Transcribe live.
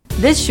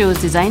This show is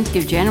designed to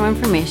give general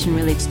information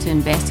related to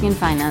investing and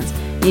finance.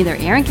 Neither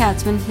Aaron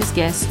Katzman, his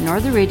guests,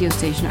 nor the radio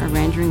station are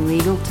rendering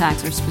legal,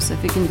 tax, or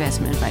specific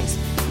investment advice.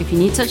 If you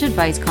need such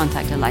advice,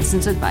 contact a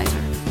licensed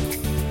advisor.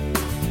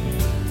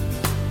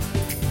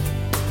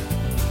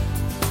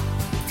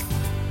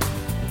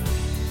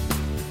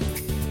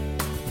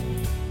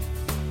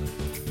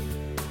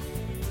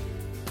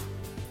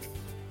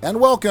 And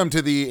welcome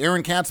to the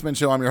Aaron Katzman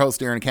Show. I'm your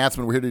host, Aaron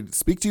Katzman. We're here to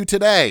speak to you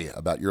today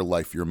about your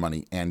life, your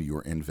money, and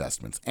your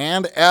investments.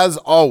 And as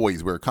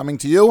always, we're coming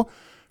to you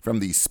from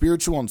the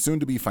spiritual and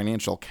soon-to-be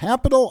financial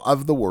capital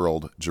of the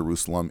world,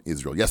 Jerusalem,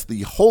 Israel. Yes,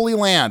 the Holy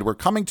Land. We're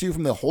coming to you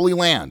from the Holy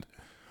Land,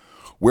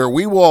 where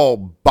we will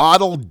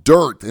bottle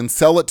dirt and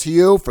sell it to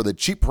you for the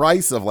cheap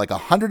price of like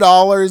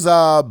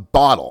 $100 a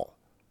bottle.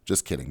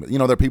 Just kidding. But, you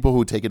know, there are people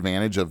who take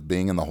advantage of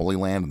being in the Holy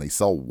Land and they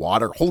sell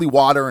holy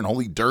water and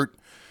holy dirt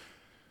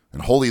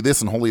and holy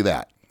this and holy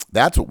that.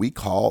 That's what we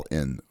call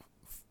in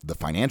the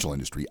financial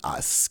industry a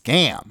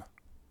scam.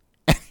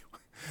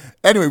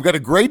 Anyway, we've got a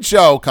great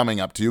show coming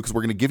up to you because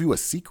we're going to give you a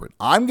secret.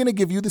 I'm going to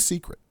give you the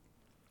secret.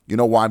 You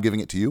know why I'm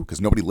giving it to you?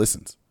 Because nobody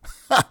listens.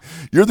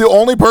 You're the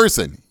only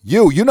person.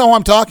 You know who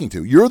I'm talking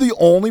to. You're the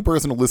only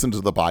person who listens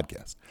to the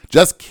podcast.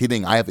 Just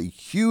kidding. I have a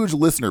huge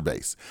listener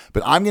base.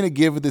 But I'm going to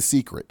give the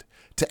secret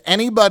to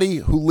anybody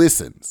who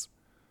listens.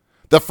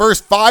 The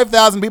first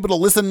 5,000 people to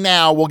listen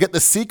now will get the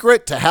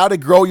secret to how to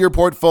grow your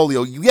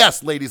portfolio.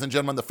 Yes, ladies and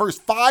gentlemen, the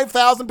first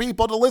 5,000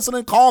 people to listen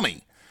and call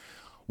me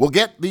will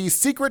get the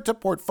secret to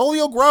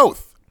portfolio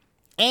growth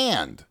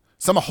and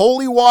some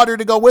holy water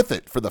to go with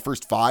it for the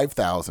first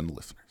 5,000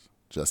 listeners.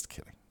 Just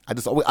kidding.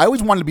 I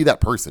always wanted to be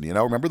that person, you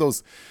know. Remember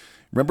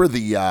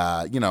the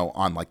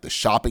on like the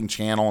shopping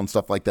channel and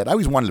stuff like that. I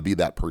always wanted to be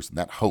that person,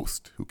 that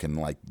host who can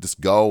like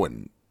just go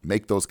and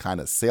make those kind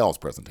of sales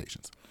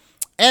presentations.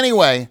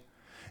 Anyway,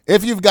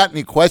 if you've got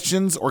any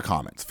questions or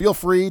comments, feel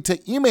free to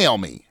email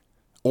me,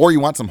 or you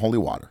want some holy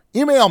water.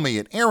 Email me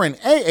at Aaron,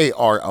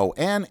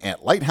 Aaron,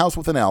 at Lighthouse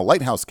with an L,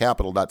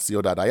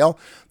 lighthousecapital.co.il.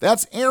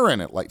 That's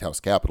Aaron at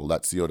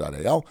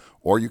lighthousecapital.co.il,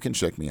 or you can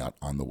check me out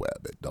on the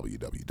web at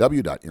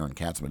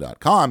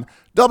www.aaronkatzman.com,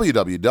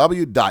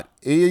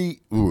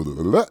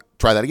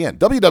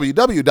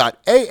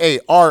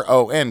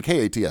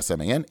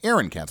 www.aaronkatzman,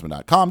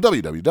 aaronkatzman.com,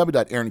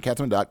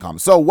 www.aaronkatzman.com.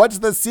 So what's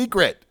the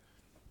secret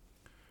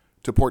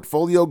to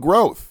portfolio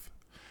growth?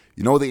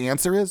 You know what the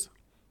answer is?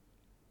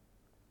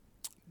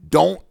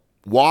 Don't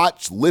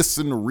watch,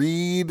 listen,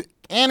 read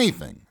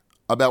anything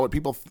about what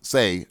people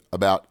say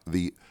about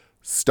the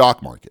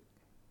stock market.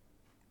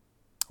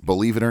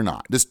 Believe it or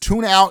not. Just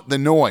tune out the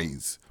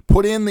noise.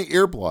 Put in the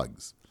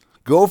earplugs.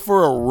 Go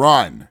for a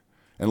run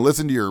and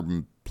listen to your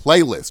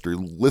playlist or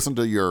listen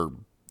to your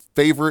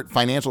favorite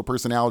financial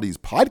personalities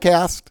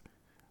podcast.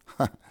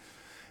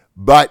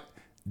 But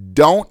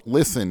don't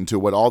listen to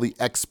what all the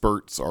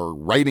experts are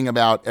writing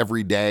about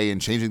every day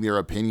and changing their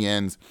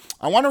opinions.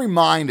 I want to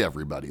remind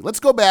everybody, let's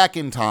go back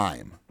in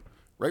time,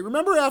 right?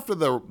 Remember after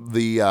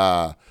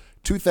the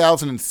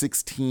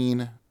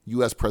 2016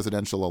 U.S.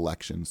 presidential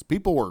elections,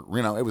 people were,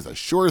 it was a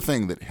sure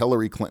thing that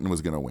Hillary Clinton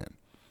was going to win.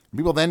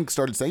 People then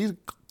started saying,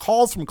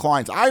 calls from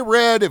clients, I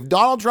read if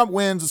Donald Trump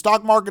wins, the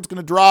stock market's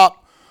going to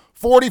drop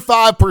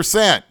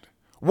 45%.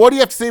 What do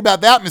you have to say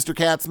about that, Mr.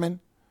 Katzman?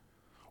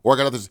 Or I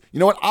got others, you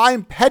know what?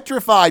 I'm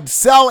petrified.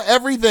 Sell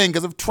everything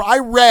because I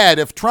read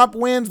if Trump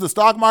wins, the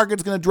stock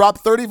market's going to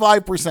drop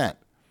 35%.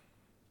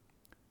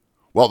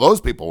 Well,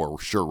 those people were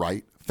sure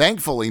right.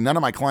 Thankfully, none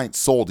of my clients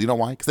sold. You know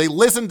why? Because they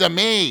listen to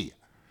me.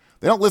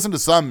 They don't listen to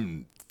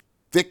some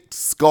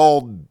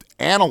thick-skulled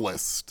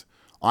analyst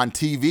on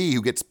TV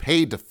who gets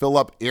paid to fill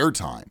up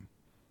airtime.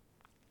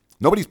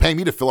 Nobody's paying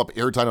me to fill up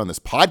airtime on this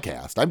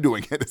podcast. I'm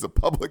doing it as a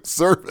public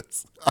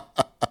service.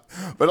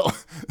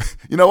 But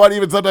you know what?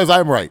 Even sometimes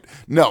I'm right.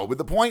 No, but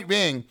the point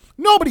being,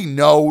 nobody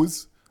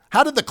knows.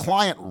 How did the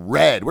client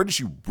read? Where did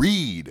she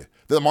read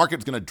that the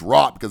market's going to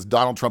drop because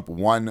Donald Trump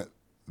won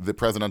the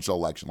presidential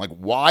election? Like,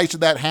 why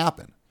should that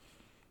happen?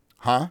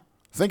 Huh?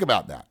 Think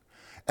about that.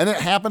 And it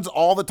happens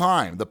all the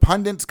time. The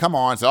pundits come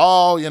on and say,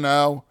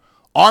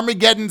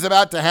 Armageddon's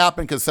about to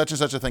happen because such and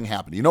such a thing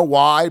happened. You know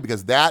why?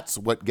 Because that's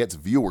what gets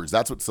viewers.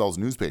 That's what sells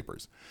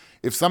newspapers.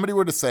 If somebody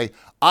were to say,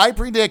 I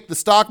predict the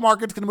stock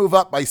market's going to move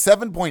up by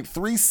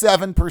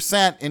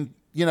 7.37% in,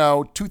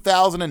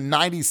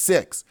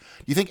 2096, do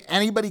you think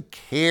anybody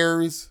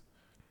cares?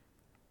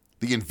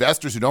 The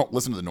investors who don't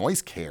listen to the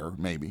noise care,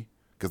 maybe,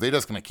 because they're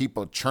just going to keep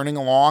churning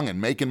along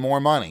and making more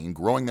money and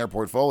growing their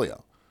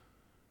portfolio.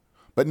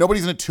 But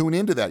nobody's going to tune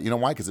into that. You know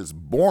why? Because it's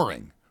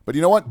boring. But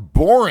you know what?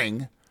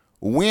 Boring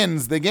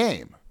wins the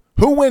game.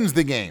 Who wins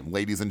the game,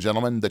 ladies and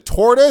gentlemen? The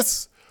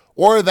tortoise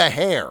or the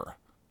hare?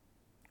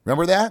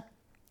 Remember that?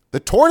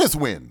 The tortoise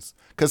wins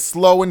because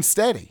slow and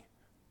steady.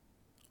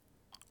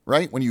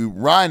 Right? When you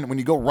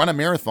go run a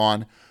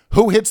marathon,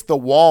 who hits the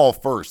wall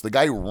first? The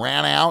guy who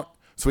ran out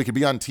so he could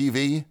be on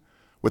TV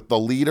with the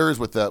leaders,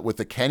 with the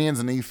Kenyans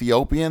and the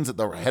Ethiopians at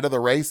the head of the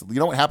race. You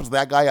know what happens to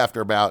that guy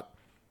after about,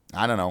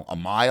 a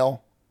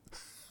mile?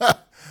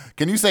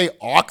 Can you say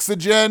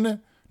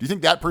oxygen Do you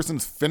think that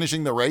person's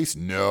finishing the race?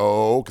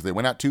 No, because they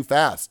went out too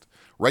fast.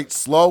 Right?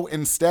 Slow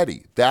and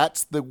steady.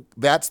 That's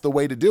the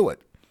way to do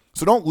it.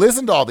 So don't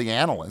listen to all the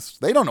analysts.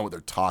 They don't know what they're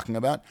talking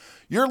about.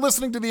 You're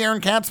listening to the Aaron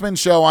Katzman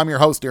Show. I'm your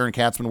host, Aaron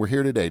Katzman. We're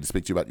here today to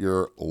speak to you about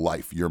your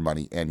life, your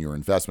money, and your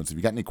investments. If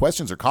you got any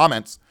questions or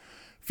comments,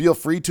 feel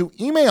free to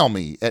email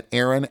me at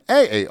Aaron,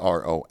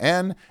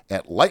 Aaron,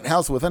 at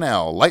Lighthouse with an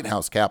L,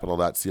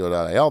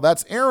 lighthousecapital.co.il.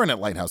 That's Aaron at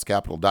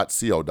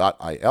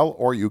lighthousecapital.co.il,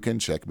 or you can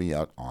check me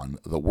out on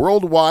the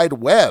World Wide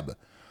Web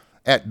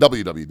at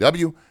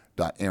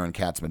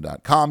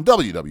www.aaronkatzman.com,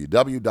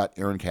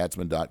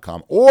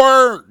 www.aaronkatzman.com,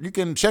 or you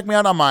can check me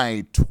out on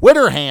my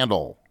Twitter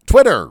handle,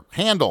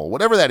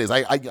 whatever that is.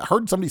 I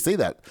heard somebody say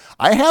that.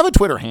 I have a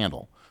Twitter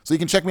handle, so you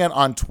can check me out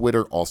on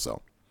Twitter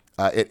also,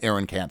 at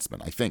Aaron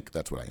Katzman. I think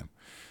that's what I am.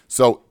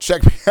 So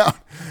check me out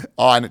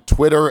on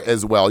Twitter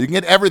as well. You can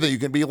get everything. You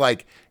can be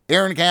like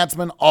Aaron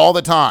Katzman all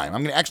the time.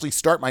 I'm going to actually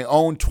start my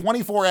own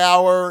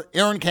 24-hour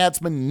Aaron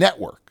Katzman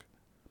network.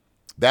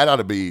 That ought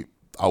to be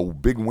a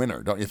big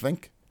winner, don't you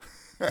think?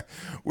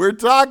 We're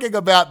talking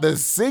about the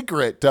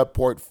secret to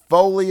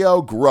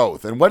portfolio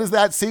growth. And what is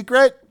that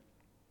secret?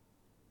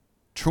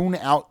 Tune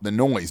out the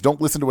noise. Don't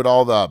listen to what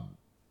all the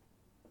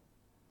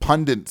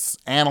pundits,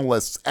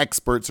 analysts,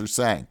 experts are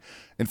saying.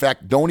 In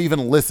fact, don't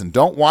even listen.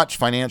 Don't watch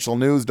financial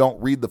news.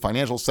 Don't read the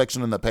financial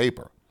section in the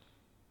paper.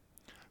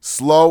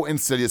 Slow and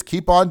steady. Just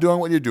keep on doing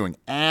what you're doing.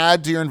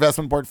 Add to your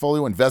investment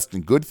portfolio. Invest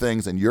in good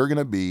things, and you're going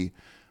to be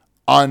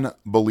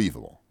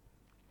unbelievable.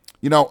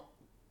 You know,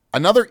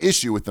 another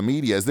issue with the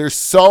media is there's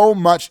so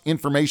much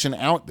information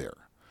out there.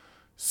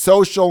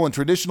 Social and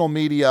traditional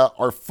media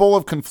are full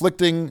of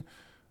conflicting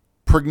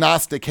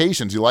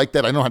prognostications. You like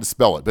that? I don't know how to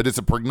spell it, but it's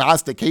a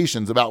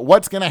prognostications about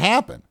what's going to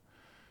happen.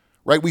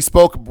 Right, we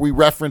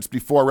referenced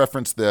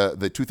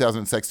the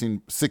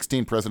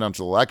 2016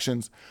 presidential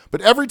elections.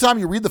 But every time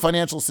you read the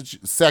financial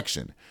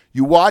section,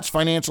 you watch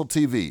financial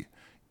TV,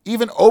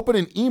 even open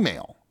an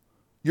email,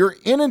 you're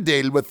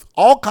inundated with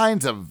all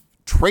kinds of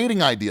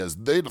trading ideas.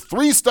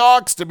 3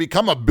 stocks to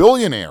become a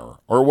billionaire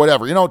or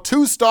whatever.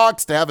 2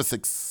 stocks to have a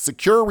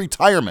secure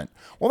retirement.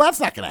 Well,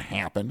 that's not going to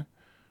happen.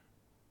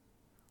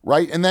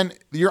 Right? And then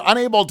you're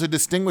unable to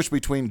distinguish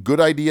between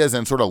good ideas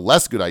and sort of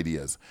less good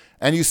ideas.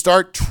 And you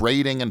start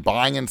trading and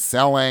buying and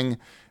selling,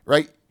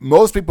 right?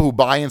 Most people who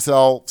buy and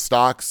sell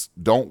stocks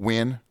don't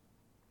win,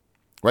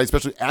 right?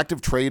 Especially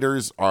active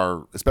traders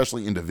are,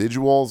 especially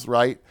individuals,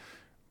 right?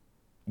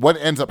 What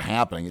ends up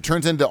happening? It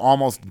turns into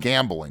almost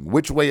gambling.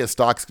 Which way a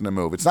stock's going to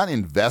move? It's not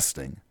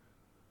investing,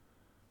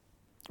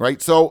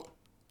 right? So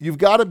you've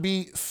got to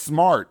be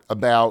smart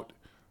about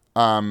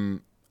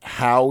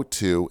how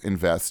to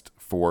invest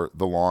for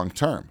the long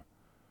term.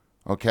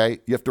 Okay?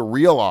 You have to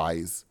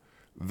realize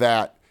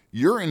that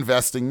you're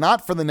investing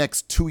not for the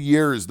next 2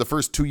 years, the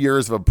first 2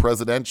 years of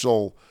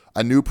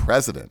a new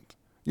president.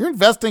 You're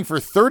investing for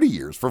 30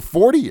 years, for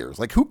 40 years.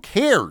 Like, who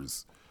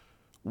cares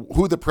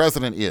who the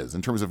president is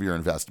in terms of your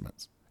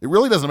investments? It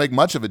really doesn't make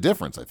much of a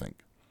difference, I think.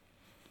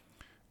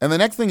 And the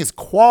next thing is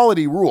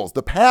quality rules.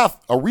 The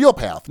path, a real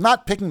path,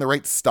 not picking the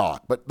right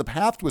stock, but the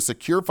path to a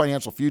secure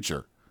financial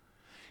future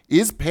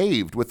is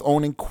paved with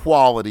owning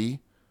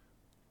quality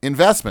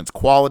investments,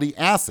 quality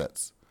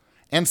assets,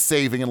 and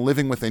saving and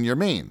living within your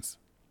means.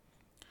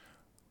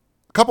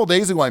 A couple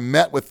days ago, I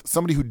met with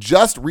somebody who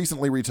just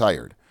recently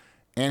retired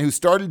and who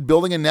started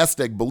building a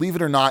nest egg, believe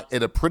it or not,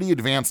 at a pretty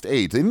advanced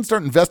age. They didn't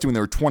start investing when they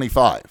were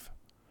 25.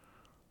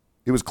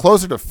 It was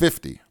closer to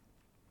 50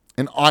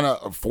 and on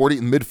a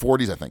 40,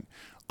 mid-40s, I think,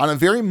 on a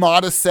very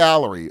modest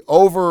salary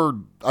over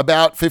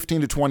about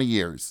 15 to 20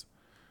 years.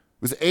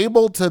 Was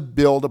able to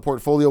build a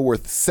portfolio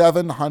worth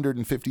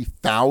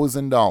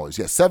 $750,000.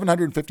 Yes,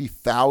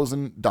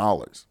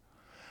 $750,000.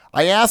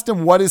 I asked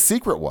him what his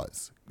secret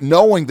was,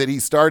 knowing that he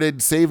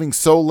started saving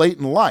so late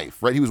in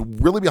life, right? He was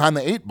really behind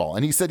the 8 ball.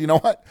 And he said, you know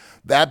what?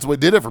 That's what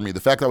did it for me.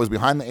 The fact that I was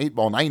behind the 8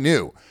 ball, and I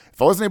knew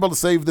if I wasn't able to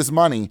save this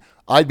money,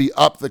 I'd be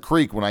up the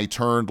creek when I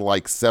turned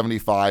like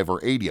 75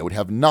 or 80. I would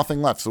have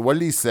nothing left. So what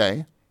did he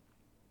say?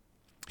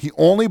 He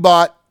only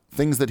bought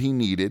things that he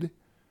needed,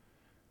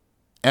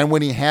 and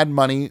when he had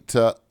money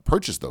to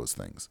purchase those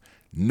things.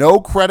 No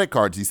credit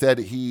cards. He said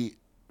he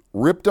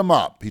ripped them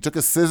up. He took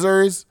his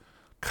scissors,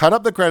 cut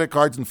up the credit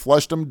cards, and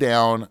flushed them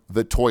down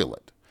the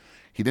toilet.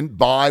 He didn't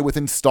buy with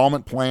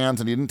installment plans,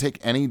 and he didn't take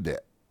any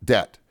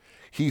debt.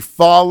 He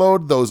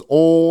followed those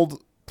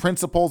old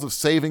principles of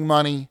saving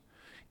money,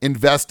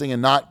 investing,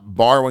 and not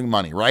borrowing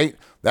money, right?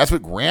 That's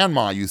what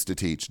grandma used to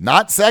teach.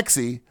 Not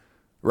sexy,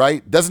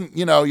 right?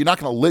 You're not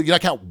going to live, you're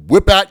not going to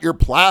whip out your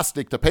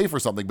plastic to pay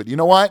for something, but you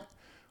know what?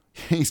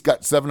 He's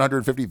got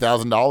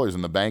 $750,000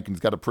 in the bank, and he's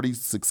got a pretty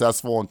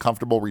successful and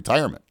comfortable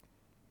retirement.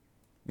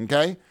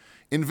 Okay?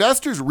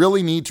 Investors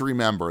really need to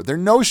remember there are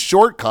no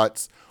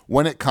shortcuts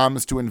when it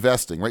comes to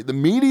investing, right? The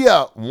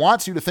media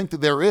wants you to think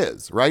that there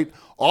is, right?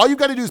 All you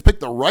got to do is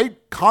pick the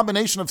right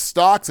combination of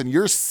stocks and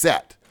you're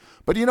set.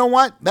 But you know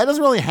what? That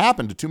doesn't really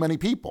happen to too many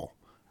people.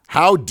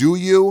 How do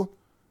you?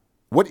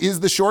 What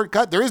is the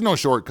shortcut? There is no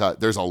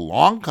shortcut. There's a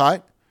long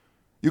cut,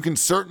 You can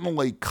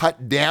certainly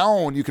cut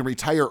down. You can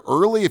retire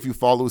early if you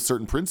follow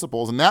certain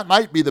principles. And that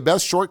might be the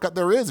best shortcut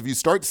there is. If you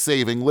start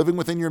saving, living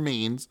within your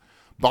means,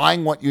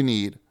 buying what you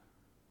need,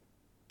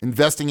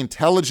 investing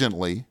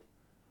intelligently,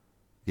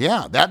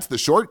 yeah, that's the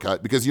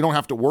shortcut because you don't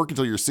have to work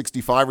until you're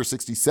 65 or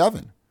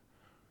 67.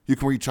 You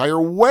can retire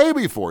way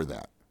before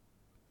that.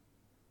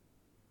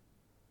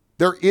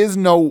 There is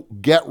no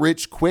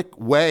get-rich-quick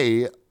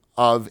way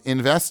of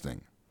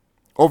investing.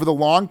 Over the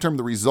long term,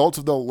 the results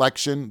of the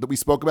election that we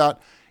spoke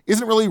about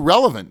isn't really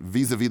relevant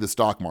vis-a-vis the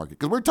stock market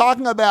because we're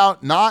talking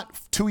about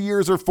not 2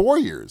 years or 4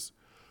 years.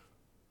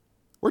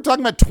 We're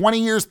talking about 20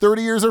 years,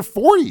 30 years, or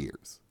 40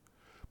 years.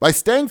 By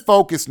staying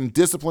focused and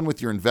disciplined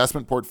with your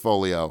investment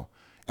portfolio,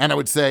 and I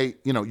would say,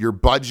 your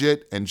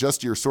budget and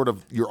just your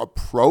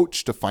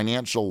approach to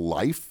financial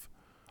life,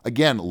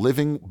 again,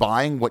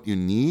 buying what you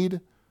need,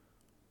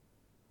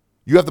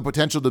 you have the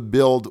potential to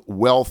build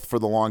wealth for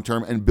the long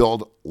term and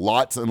build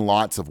lots and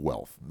lots of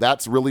wealth.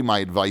 That's really my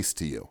advice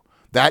to you.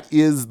 That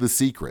is the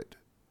secret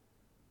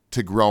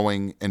to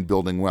growing and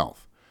building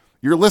wealth.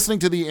 You're listening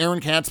to the Aaron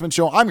Katzman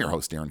Show. I'm your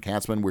host, Aaron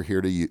Katzman. We're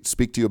here to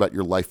speak to you about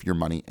your life, your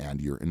money, and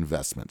your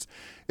investments.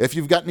 If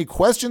you've got any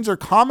questions or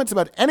comments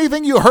about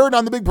anything you heard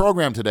on the big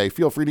program today,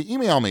 feel free to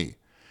email me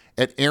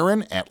at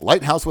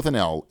Aaron@Lighthouse with an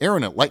L,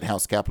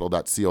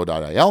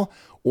 Aaron@lighthousecapital.co.il,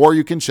 or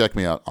you can check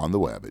me out on the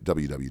web at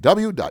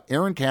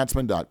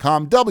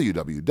www.aaronkatzman.com,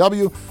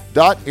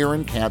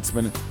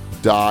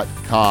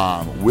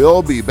 www.aaronkatzman.com.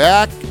 We'll be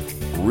back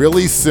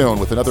really soon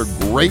with another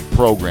great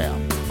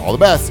program. All the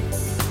best.